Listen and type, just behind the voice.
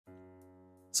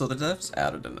So the devs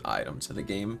added an item to the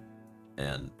game,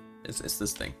 and it's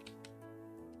this thing.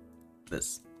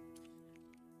 This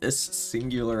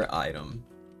singular item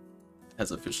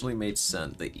has officially made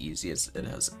Cent the easiest it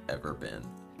has ever been,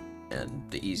 and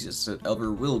the easiest it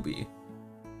ever will be.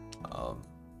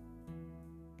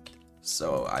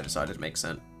 So I decided to make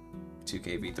Cent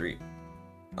 2K v3.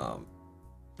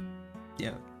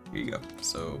 Yeah, here you go.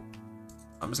 So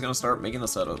I'm just gonna start making the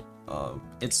setup.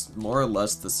 It's more or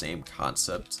less the same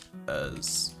concept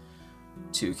as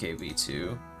 2K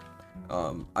v2.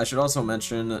 I should also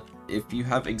mention, if you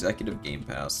have Executive Game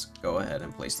Pass, go ahead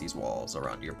and place these walls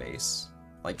around your base,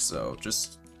 like so.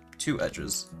 Just 2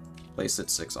 edges. Place it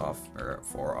 6 off, or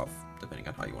 4 off, depending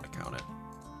on how you want to count it.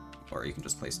 Or you can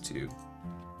just place 2,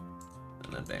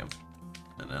 and then bam.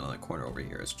 And then on the corner over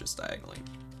here is just diagonally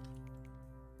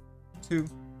 2.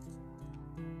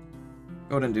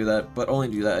 Go ahead and do that, but only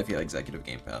do that if you have Executive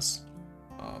Game Pass.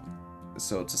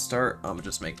 So to start, I'm gonna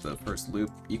just make the first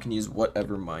loop. You can use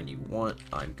whatever mine you want.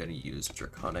 I'm gonna use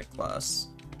Draconic Glass,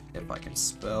 if I can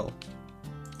spell.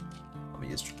 I'm gonna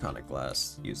use Draconic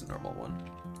Glass, use a normal one.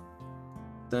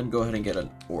 Then go ahead and get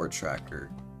an ore tracker.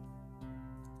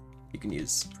 You can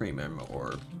use premium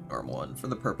or normal one. For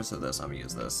the purpose of this, I'm gonna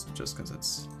use this, just because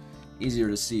it's easier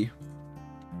to see.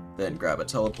 Then grab a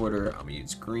teleporter, I'm gonna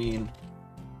use green.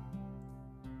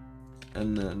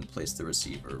 And then place the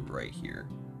receiver right here.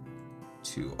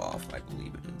 2 off, I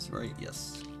believe it is, right?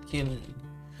 Yes. Cannon.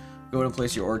 Go ahead and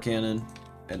place your ore cannon,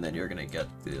 and then you're gonna get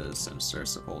the Sinister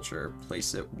Sepulture.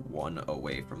 Place it 1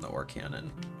 away from the ore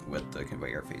cannon with the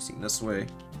conveyor facing this way.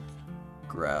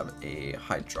 Grab a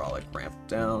hydraulic ramp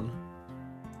down,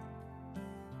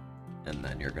 and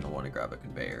then you're gonna want to grab a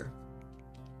conveyor.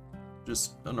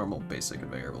 Just a normal basic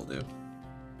conveyor will do.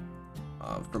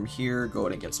 From here, go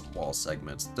ahead and get some wall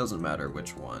segments. Doesn't matter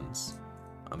which ones.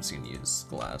 I'm just gonna use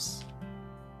glass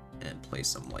and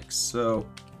place them like so,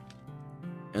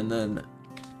 and then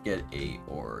get a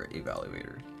ore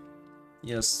evaluator.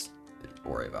 Yes,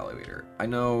 ore evaluator. I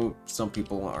know some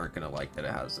people aren't gonna like that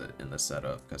it has it in the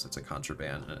setup because it's a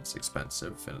contraband and it's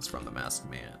expensive and it's from the Masked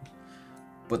Man,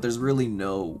 but there's really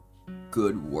no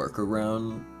good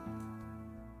workaround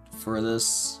for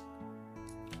this,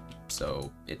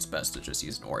 so it's best to just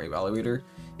use an ore evaluator.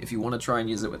 If you want to try and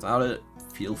use it without it,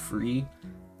 feel free,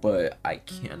 but I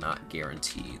cannot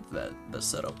guarantee that the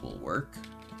setup will work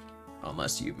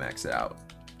unless you max it out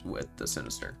with the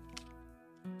Sinister.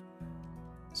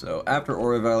 So after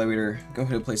ore evaluator, go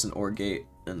ahead and place an ore gate,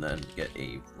 and then get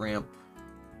a ramp.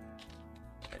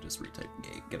 I just retyped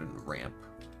gate. Get a ramp,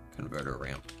 converter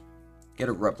ramp. Get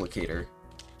a replicator,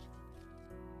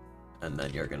 and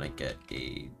then you're gonna get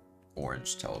a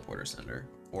orange teleporter sender,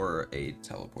 or a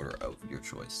teleporter of your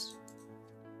choice.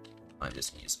 I'm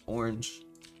just gonna use orange.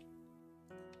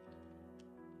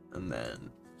 And then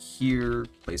here,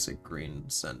 place a green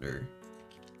sender,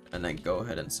 and then go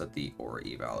ahead and set the ore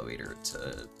evaluator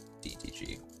to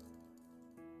DTG,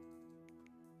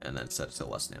 and then set it to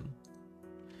less than.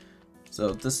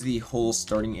 So this is the whole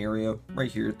starting area right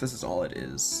here. This is all it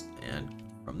is, and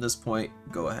from this point,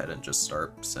 go ahead and just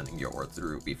start sending your ore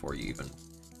through before you even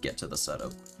get to the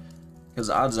setup, because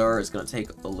odds are it's going to take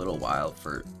a little while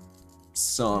for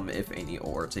some, if any,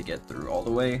 ore to get through all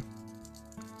the way.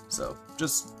 So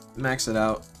just max it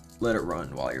out, let it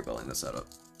run while you're building the setup.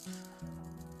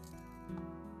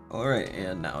 Alright,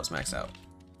 and now it's maxed out.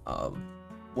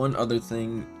 One other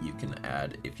thing you can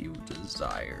add if you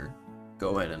desire,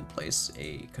 go ahead and place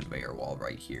a conveyor wall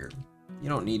right here. You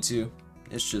don't need to,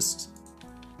 it's just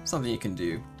something you can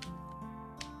do.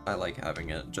 I like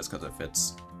having it just because it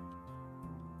fits.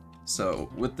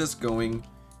 So with this going,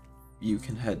 you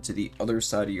can head to the other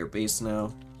side of your base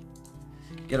now,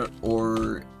 get an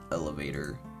ore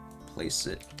elevator, place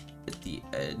it at the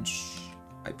edge.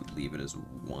 I believe it is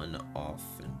 1 off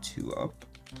and 2 up.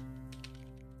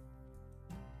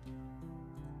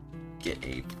 Get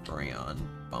a Freon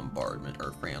bombardment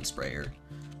or Freon sprayer.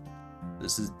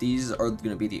 These are going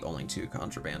to be the only 2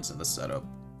 contrabands in the setup,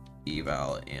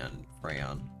 Eval and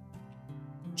Freon.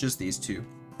 Just these 2.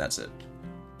 That's it.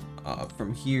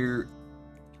 From here,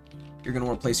 you're going to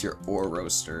want to place your ore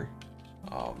roaster.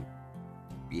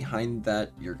 Behind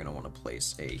that, you're going to want to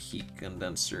place a heat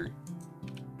condenser,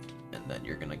 and then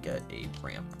you're going to get a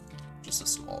ramp, just a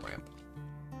small ramp.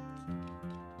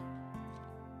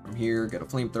 From here, get a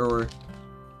flamethrower,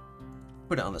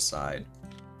 put it on the side,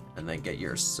 and then get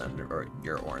your sender or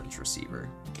your orange receiver.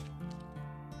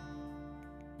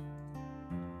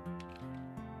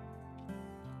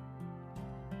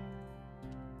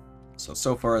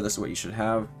 So far, this is what you should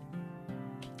have.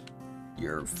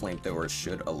 Your flamethrower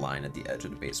should align at the edge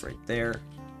of the base right there.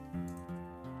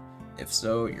 If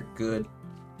so, you're good.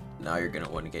 Now you're going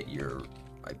to want to get your,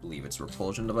 I believe it's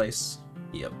repulsion device.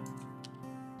 Yep.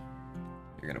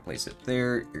 You're going to place it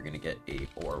there. You're going to get a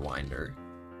ore winder.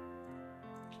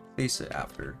 Place it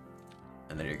after.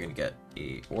 And then you're going to get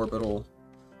a orbital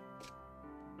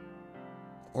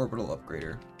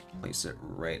upgrader. Place it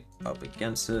right up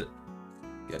against it.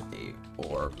 Get a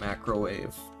ore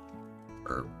macrowave,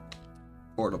 or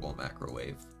portable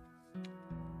macrowave.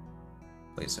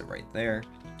 Place it right there.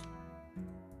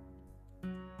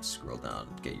 Scroll down,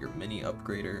 get your mini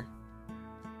upgrader.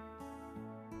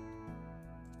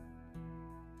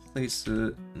 Place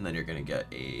it, and then you're gonna get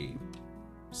a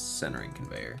centering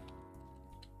conveyor.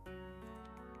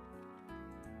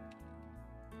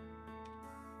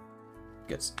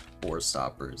 Gets 4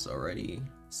 stoppers already.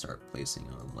 Start placing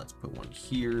them. Let's put one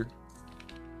here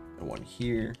and one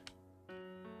here.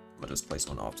 I'm gonna just place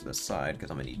one off to the side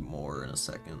because I'm gonna need more in a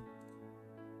second.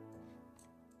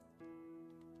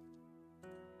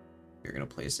 You're gonna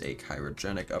place a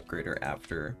chirogenic upgrader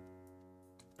after.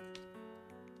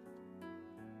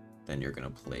 Then you're gonna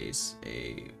place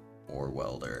a ore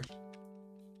welder.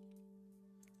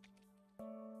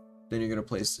 Then you're gonna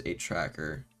place a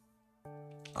tracker.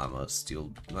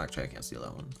 Actually, I can't steal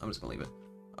that one. I'm just gonna leave it.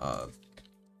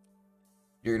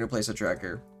 You're gonna place a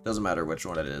tracker. Doesn't matter which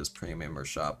one it is, premium or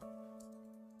shop.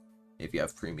 If you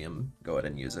have premium, go ahead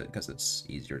and use it because it's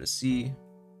easier to see.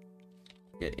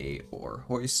 Get a ore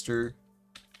hoister.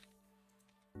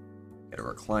 Get a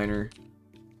recliner.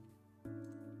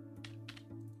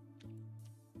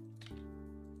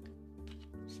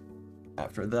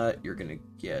 After that, you're gonna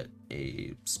get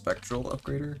a spectral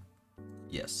upgrader.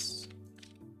 Yes.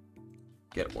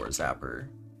 Get ore zapper.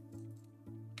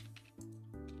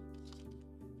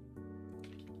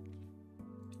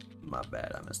 My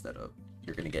bad, I messed that up.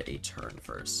 You're gonna get a turn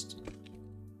first.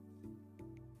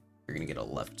 You're gonna get a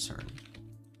left turn.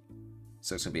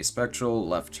 So it's gonna be a spectral,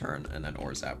 left turn, and then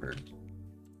ore zapper.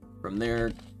 From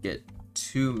there, get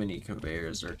 2 mini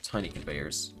conveyors, or tiny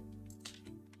conveyors.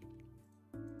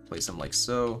 Place them like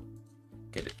so.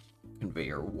 Get a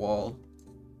conveyor wall.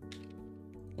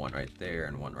 One right there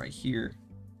and one right here.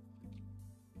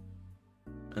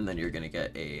 And then you're gonna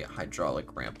get a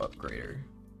hydraulic ramp upgrader.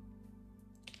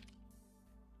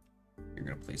 You're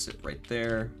gonna place it right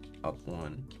there, up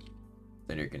one.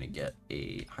 Then you're gonna get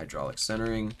a hydraulic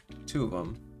centering, 2 of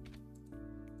them,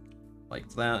 like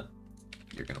that.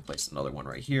 You're gonna place another one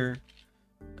right here,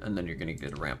 and then you're gonna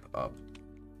get a ramp up.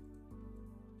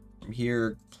 From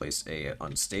here, place a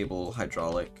unstable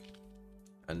hydraulic,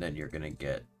 and then you're gonna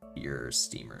get your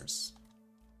steamers,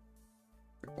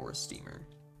 your ore steamer.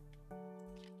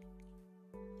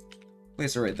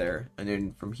 Place it right there, and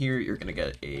then from here you're gonna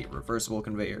get a reversible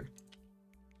conveyor,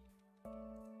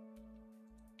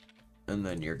 and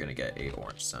then you're gonna get a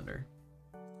orange sender.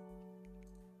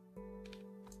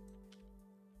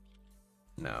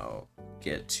 Now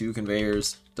get 2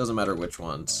 conveyors, doesn't matter which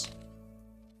ones.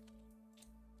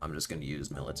 I'm just gonna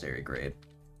use military grade.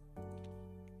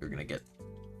 You're gonna get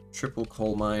triple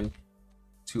coal mine,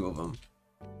 2 of them.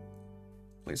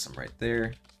 Place them right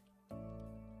there.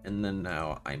 And then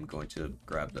now I'm going to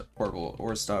grab the portable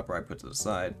ore stopper I put to the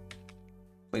side.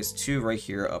 Place 2 right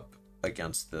here up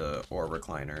against the ore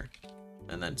recliner.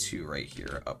 And then 2 right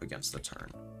here up against the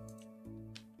turn.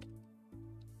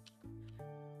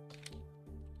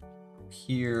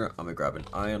 Here, I'm gonna grab an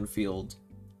ion field.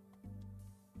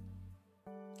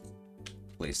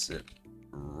 Place it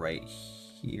right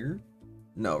here.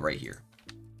 No, right here.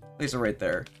 Place it right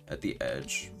there at the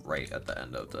edge, right at the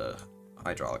end of the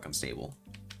hydraulic unstable.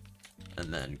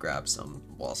 And then grab some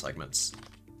wall segments.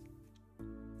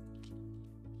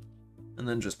 And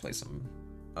then just place them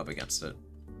up against it.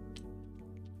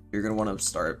 You're gonna want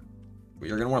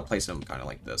to place them kind of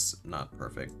like this, not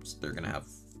perfect. They're gonna have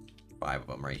 5 of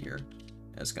them right here.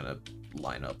 It's gonna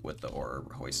line up with the ore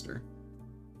hoister.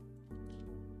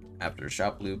 After the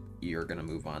shop loop, you're gonna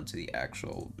move on to the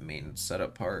actual main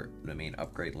setup part, the main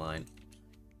upgrade line.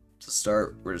 To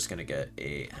start, we're just gonna get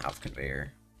a half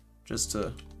conveyor, just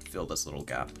to fill this little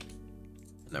gap.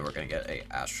 And then we're gonna get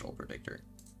a astral predictor.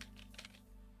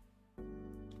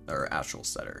 Or astral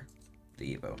setter,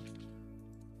 the Evo.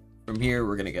 From here,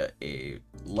 we're gonna get a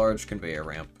large conveyor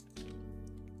ramp.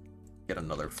 Get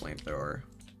another flamethrower.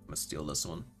 I'm gonna steal this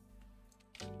one.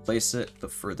 Place it the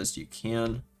furthest you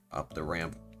can up the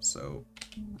ramp, so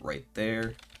right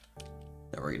there.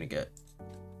 Then we're gonna get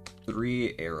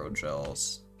 3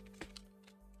 aerogels.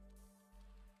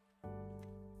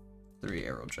 3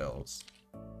 aerogels.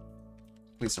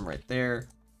 Place them right there.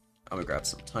 I'm gonna grab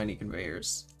some tiny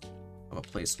conveyors. I'm gonna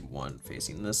place 1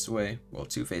 facing this way, well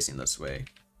 2 facing this way,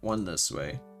 1 this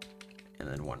way, and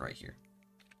then one right here.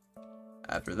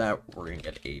 After that, we're going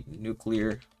to get a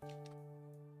nuclear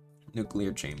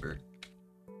chamber.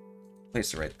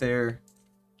 Place it right there.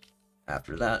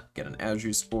 After that, get an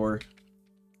algae spore.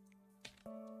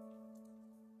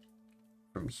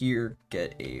 From here,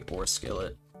 get a ore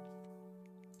skillet.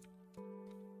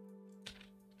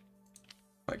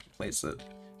 If I can place it,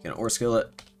 get an ore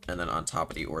skillet, and then on top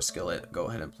of the ore skillet, go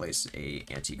ahead and place a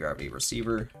anti-gravity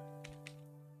receiver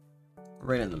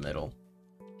right in the middle.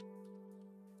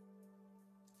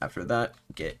 After that,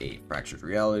 get a fractured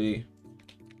reality,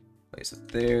 place it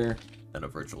there, then a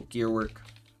virtual gearwork,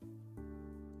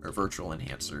 or virtual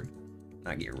enhancer,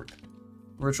 not gearwork.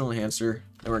 Virtual enhancer,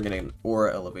 then we're getting an ore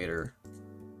elevator,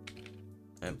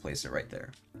 and place it right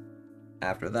there.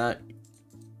 After that,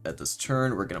 at this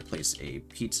turn, we're gonna place a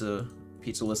pizza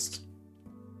list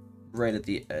right at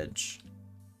the edge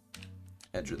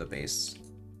of the base.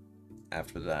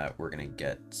 After that, we're gonna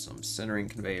get some centering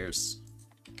conveyors.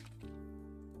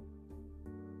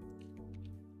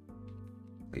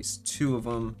 Place 2 of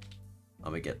them.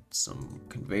 I'm gonna get some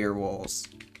conveyor walls.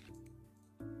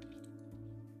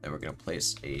 Then we're gonna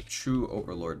place a true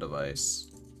overlord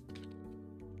device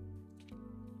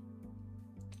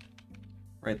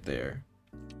right there.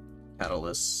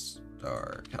 Catalyzed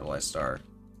star.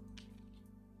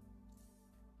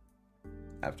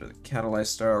 After the catalyzed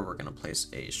star, we're gonna place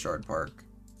a shard park.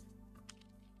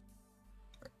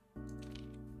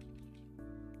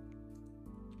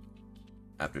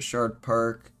 After shard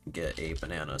park, get a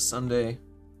banana sundae.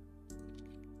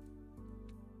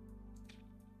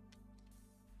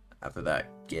 After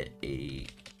that, get a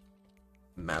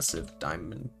massive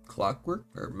diamond clockwork,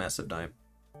 or massive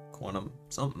quantum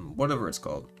something, whatever it's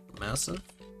called. Massive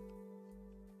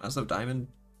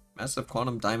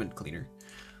quantum diamond cleaner.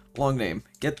 Long name.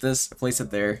 Get this, place it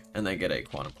there, and then get a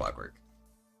quantum clockwork.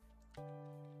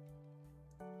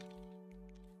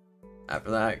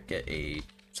 After that, get a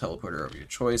teleporter of your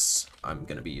choice. I'm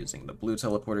going to be using the blue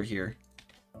teleporter here.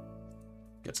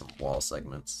 Get some wall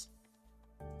segments.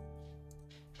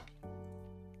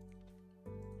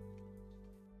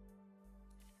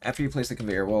 After you place the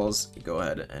conveyor walls, you go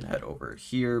ahead and head over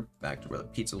here, back to where the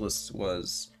pizza list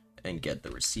was, and get the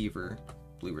receiver,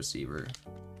 blue receiver.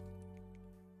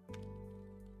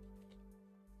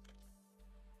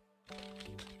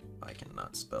 I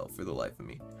cannot spell for the life of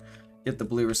me. Get the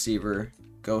blue receiver,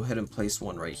 go ahead and place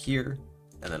one right here,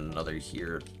 and then another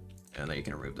here, and then you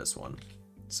can remove this one.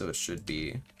 So it should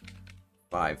be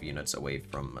 5 units away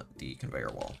from the conveyor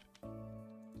wall.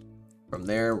 From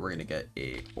there, we're going to get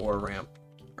a ore ramp,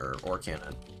 or ore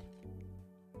cannon.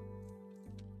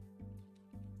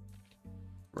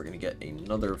 We're going to get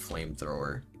another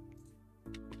flamethrower.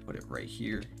 Put it right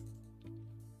here.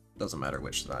 Doesn't matter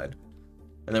which side.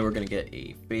 And then we're going to get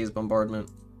a phase bombardment.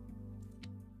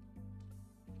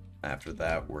 After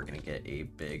that, we're going to get a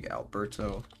big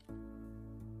Alberto.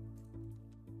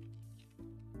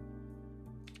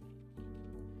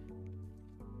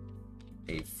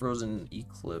 A frozen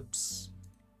eclipse.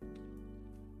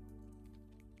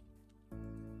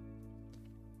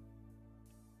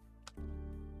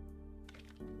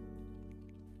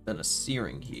 Then a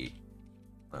searing heat.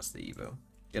 That's the Evo.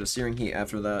 Get a searing heat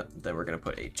after that. Then we're going to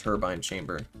put a turbine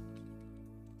chamber.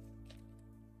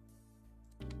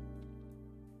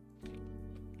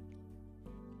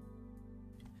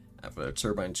 After the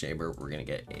turbine chamber, we're going to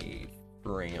get a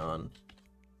Freon.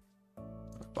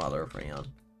 Father of Freon.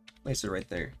 Place it right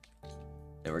there.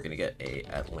 Then we're going to get a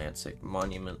Atlantic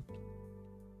monument.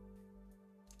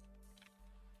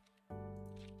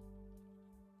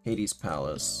 Hades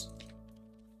Palace.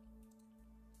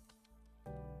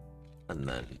 And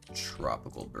then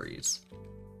Tropical Breeze.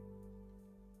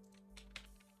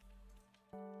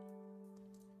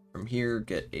 From here,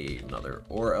 get another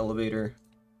ore elevator.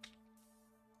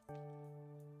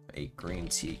 A green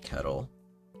tea kettle.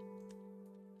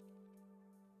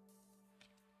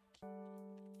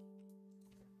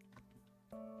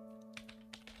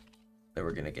 Then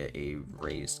we're gonna get a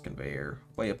raised conveyor,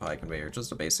 way up high conveyor,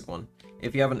 just a basic one.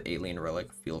 If you have an alien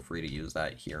relic, feel free to use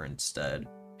that here instead.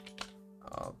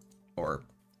 Or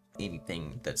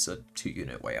anything that's a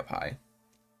 2-unit way up high.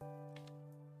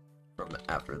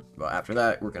 After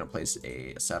that, we're gonna place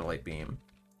a satellite beam.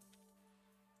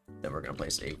 Then we're gonna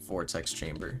place a vortex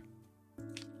chamber.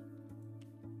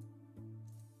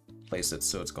 Place it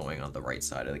so it's going on the right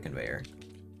side of the conveyor.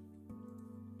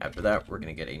 After that, we're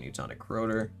gonna get a Newtonic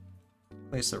rotor.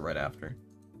 Place it right after.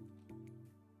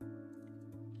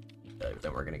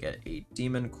 Then we're gonna get a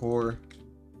demon core.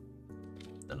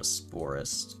 Then a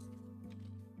sporist.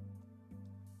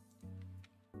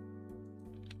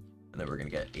 And then we're gonna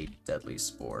get a deadly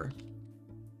spore.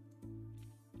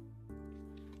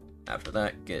 After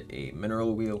that, get a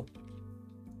mineral wheel.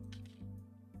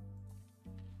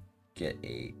 Get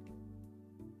a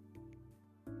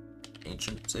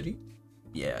ancient city?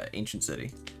 Yeah, ancient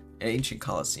city. An ancient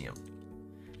coliseum.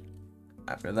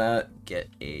 After that, get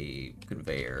a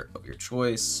conveyor of your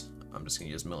choice. I'm just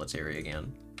gonna use military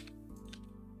again.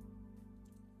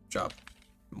 Drop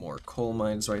more coal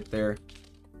mines right there.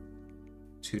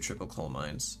 2 triple coal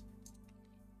mines.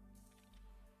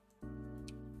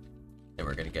 Then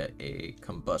we're gonna get a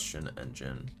combustion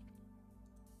engine.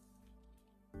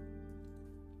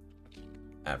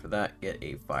 After that, get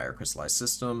a fire crystallized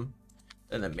system,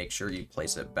 and then make sure you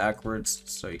place it backwards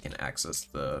so you can access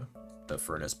the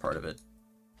furnace part of it.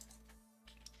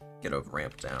 Get a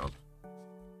ramp down.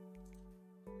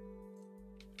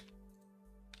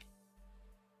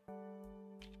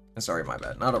 Sorry, my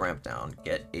bad. Not a ramp down.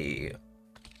 Get a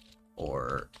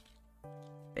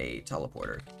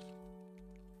teleporter.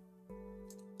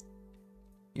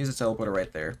 Use a teleporter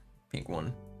right there. Pink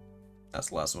one. That's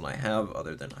the last one I have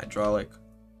other than hydraulic.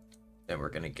 Then we're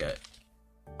gonna get,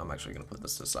 I'm actually gonna put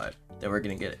this aside. Then we're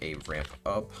gonna get a ramp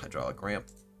up, hydraulic ramp.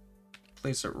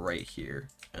 Place it right here,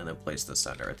 and then place the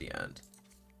center at the end.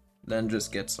 Then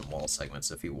just get some wall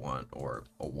segments if you want, or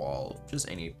a wall,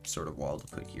 just any sort of wall to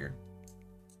put here.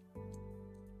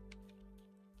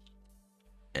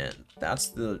 And that's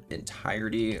the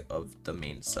entirety of the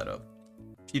main setup.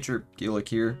 Future Qulic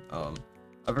here.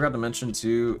 I forgot to mention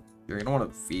too, you're gonna want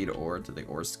to feed ore to the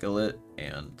ore skillet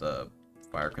and the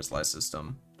fire crystallized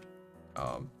system.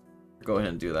 Go ahead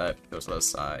and do that. Go to the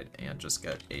side and just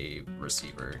get a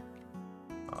receiver.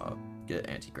 Get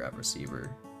anti-grav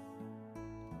receiver.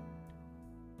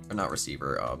 Or not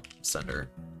receiver, sender.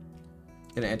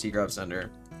 Get an anti-grav sender.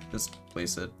 Just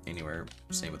place it anywhere.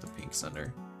 Same with the pink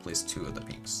sender. Place 2 of the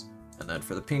pinks. And then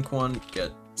for the pink one,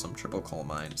 get some triple coal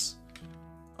mines.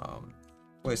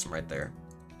 Place them right there.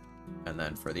 And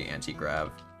then for the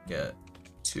anti-grav, get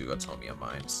 2 atomium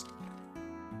mines.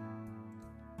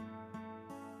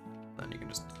 Then you can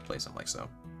just place them like so.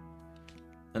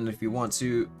 And if you want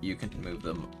to, you can move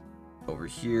them over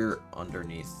here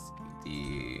underneath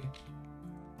the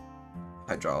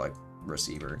hydraulic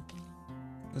receiver.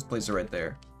 Just place it right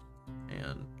there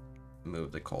and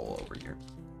move the coal over here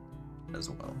as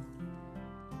well.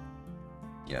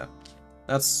 Yeah,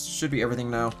 that should be everything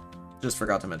now. Just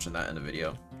forgot to mention that in the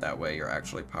video. That way you're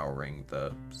actually powering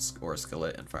the ore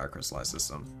skillet and fire crystallized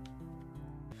system.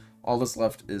 All that's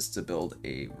left is to build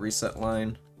a reset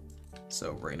line.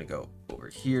 So we're gonna go over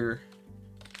here,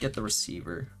 get the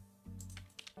receiver.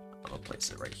 I'm gonna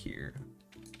place it right here.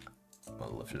 I'm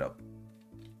gonna lift it up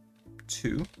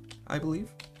 2, I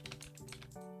believe.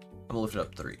 I'm gonna lift it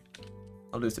up 3.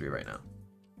 I'll do 3 right now.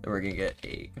 Then we're gonna get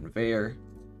a conveyor,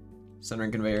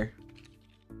 centering conveyor.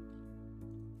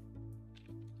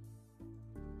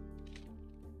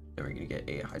 Then we're gonna get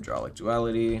a hydraulic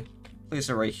duality. Place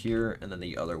it right here, and then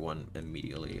the other one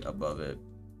immediately above it,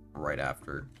 right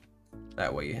after.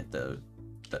 That way you hit the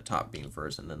top beam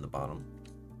first and then the bottom.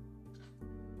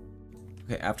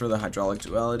 Okay, after the hydraulic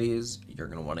dualities, you're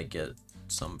gonna want to get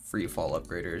some free fall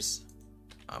upgraders.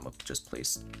 I'm gonna just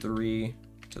place 3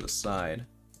 to the side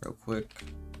real quick,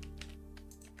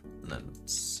 and then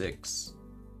 6.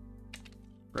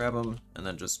 Grab them, and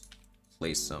then just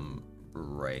place them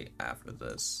right after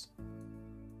this.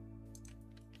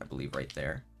 I believe right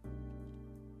there.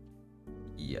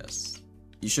 Yes.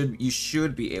 You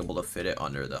should be able to fit it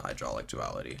under the hydraulic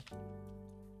duality,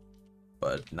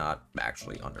 but not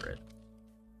actually under it.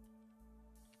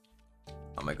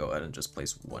 I'm gonna go ahead and just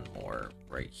place 1 more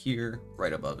right here,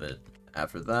 right above it.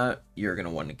 After that, you're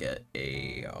gonna want to get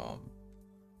a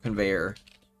conveyor.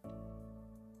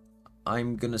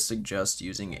 I'm gonna suggest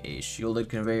using a shielded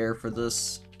conveyor for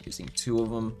this, using 2 of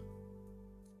them.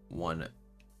 1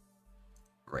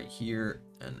 right here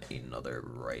and another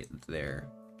right there.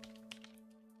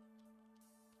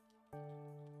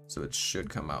 So it should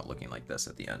come out looking like this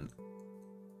at the end.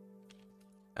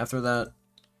 After that,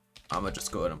 I'm gonna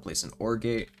just go ahead and place an ore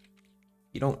gate.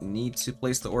 You don't need to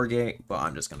place the ore gate, but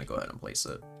I'm just gonna go ahead and place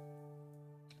it.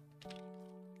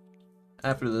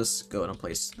 After this, go ahead and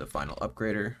place the final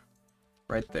upgrader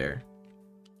right there.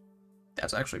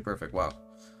 That's actually perfect. Wow,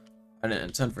 I didn't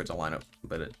intend for it to line up,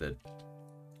 but it did.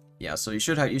 Yeah, so you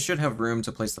should have room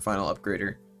to place the final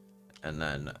upgrader, and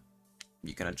then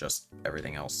you can adjust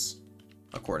everything else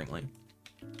accordingly.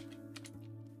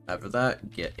 After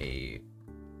that, get a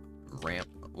ramp,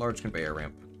 large conveyor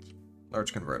ramp,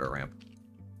 large converter ramp.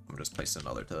 I'm just place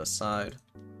another to the side.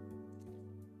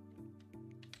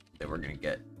 Then we're gonna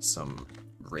get some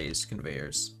raised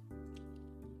conveyors,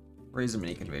 raised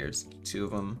mini conveyors, 2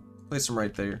 of them. Place them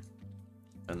right there.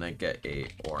 and then get a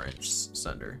orange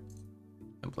sender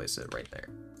and place it right there.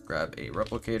 Grab a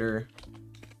replicator.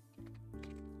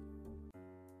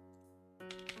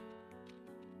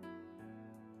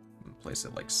 And place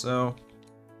it like so.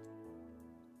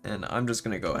 And I'm just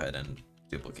gonna go ahead and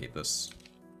duplicate this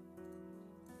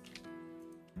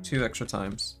 2 extra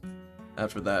times.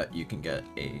 After that, you can get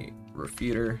a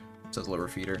refeeder, Tesla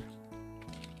refeeder.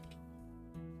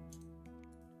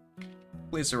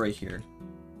 Place it right here.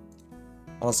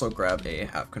 Also grab a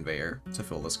half conveyor to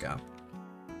fill this gap.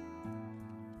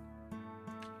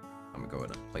 I'm gonna go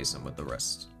ahead and place them with the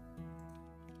rest.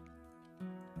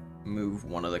 Move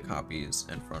one of the copies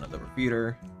in front of the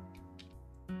refeeder.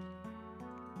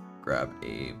 Grab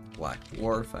a black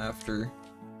dwarf after.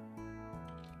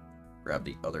 Grab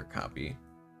the other copy.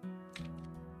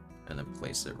 And then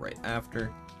place it right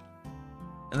after.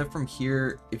 And then from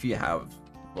here, if you have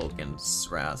Vulcan's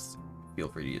Wrath, feel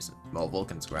free to use it. Well,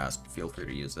 Vulcan's Grasp, feel free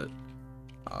to use it.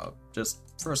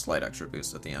 Just for a slight extra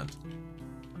boost at the end.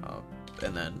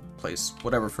 And then place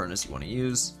whatever furnace you want to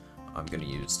use. I'm going to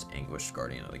use Anguished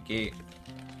Guardian of the Gate.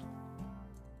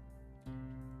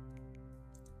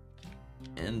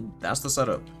 And that's the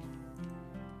setup.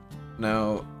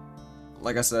 Now,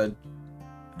 like I said,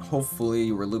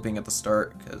 hopefully we're looping at the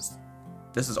start, because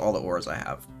this is all the ores I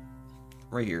have.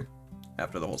 Right here,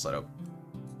 after the whole setup.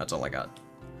 That's all I got.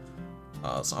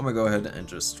 So I'm gonna go ahead and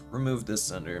just remove this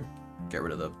sender, get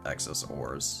rid of the excess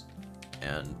ores,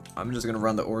 and I'm just gonna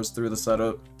run the ores through the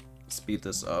setup, speed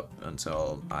this up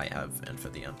until I have inf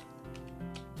at the end.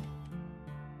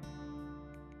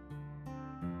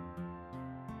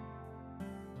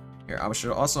 Here, I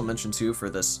should also mention too, for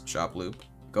this shop loop,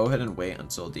 go ahead and wait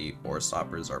until the ore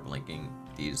stoppers are blinking.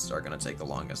 These are gonna take the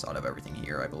longest out of everything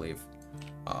here, I believe.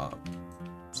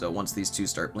 So once these 2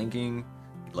 start blinking,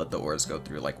 let the ores go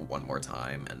through like 1 more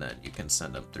time, and then you can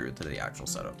send them through to the actual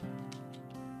setup.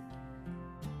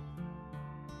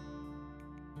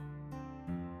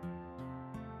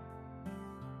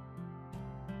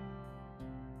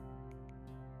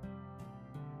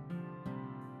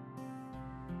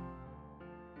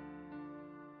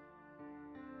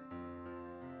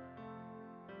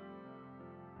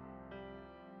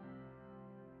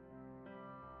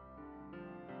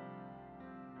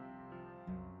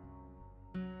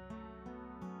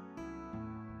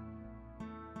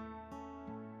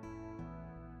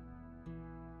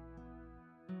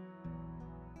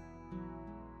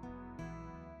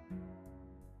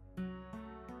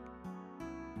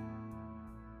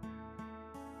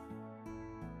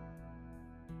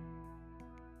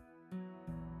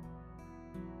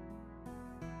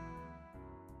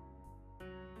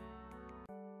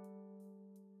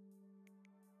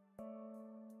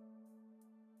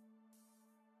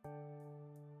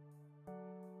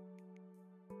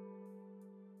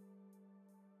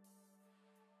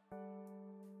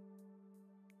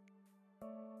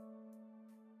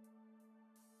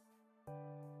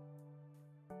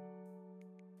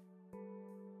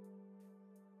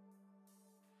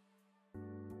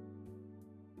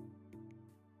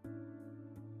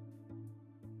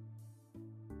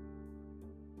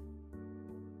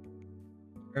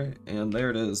 Alright, and there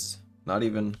it is. Not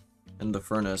even in the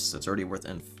furnace, it's already worth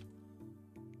inf.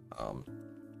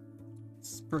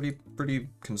 It's pretty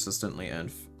consistently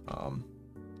inf. I'm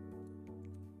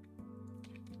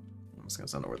just gonna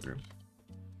send it through.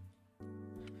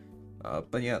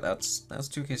 But yeah, that's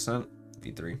 2k cent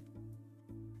v3.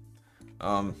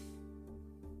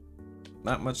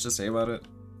 Not much to say about it.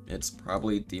 It's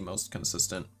probably the most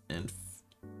consistent inf,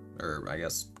 or I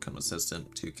guess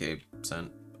consistent 2k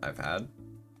cent I've had.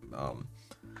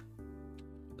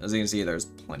 As you can see, there's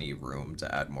plenty of room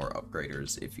to add more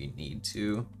upgraders if you need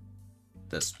to.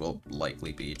 This will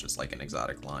likely be just like an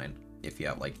exotic line if you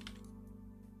have like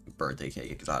birthday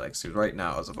cake exotics. Because right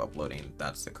now, as of uploading,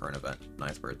 that's the current event,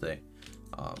 9th birthday.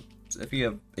 So if you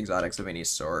have exotics of any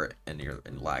sort and you're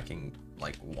lacking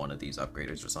like one of these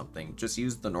upgraders or something, just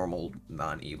use the normal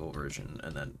non-evil version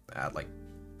and then add like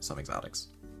some exotics.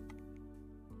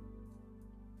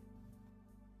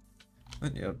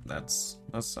 But yeah, that's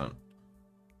Cent.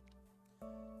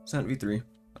 Cent v3.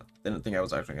 Didn't think I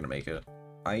was actually gonna make it.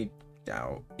 I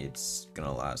doubt it's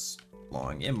gonna last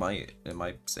long. It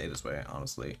might stay this way,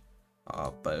 honestly.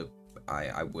 But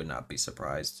I would not be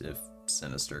surprised if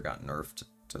Sinister got nerfed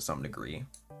to some degree.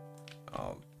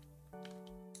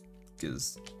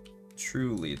 Because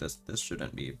truly this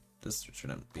shouldn't be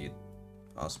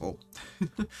possible.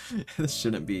 This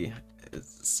shouldn't be a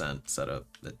Cent setup.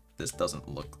 This doesn't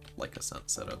look like a Cent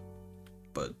setup,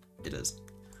 but it is.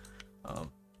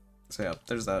 So yeah,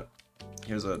 there's that.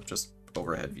 Here's a just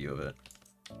overhead view of it,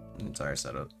 an entire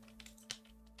setup.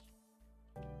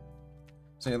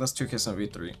 So yeah, that's 2K Cent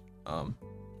V3.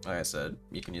 Like I said,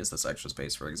 you can use this extra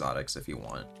space for exotics if you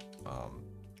want.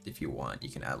 If you want, you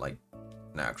can add like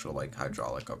an actual like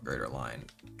hydraulic upgrader line.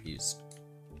 Use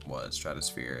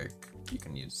stratospheric. You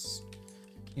can use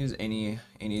any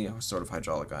sort of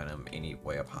hydraulic item, any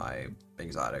way up high,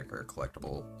 exotic or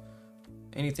collectible.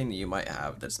 Anything that you might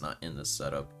have that's not in this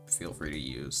setup, feel free to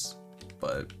use,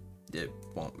 but it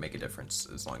won't make a difference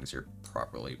as long as you're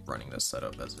properly running this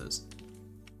setup as is.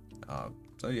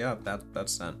 So yeah,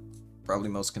 that's Cent. Probably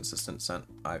most consistent Cent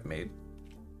I've made.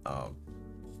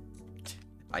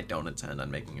 I don't intend on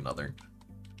making another.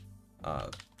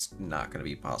 It's not going to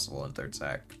be possible in third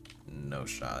sack. No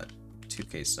shot.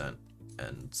 2K Cent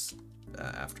and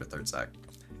after third sack.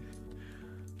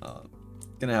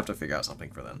 Gonna have to figure out something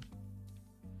for then.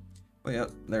 But yeah,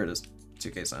 there it is.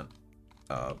 2K Cent.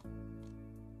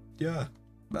 Yeah,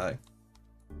 bye.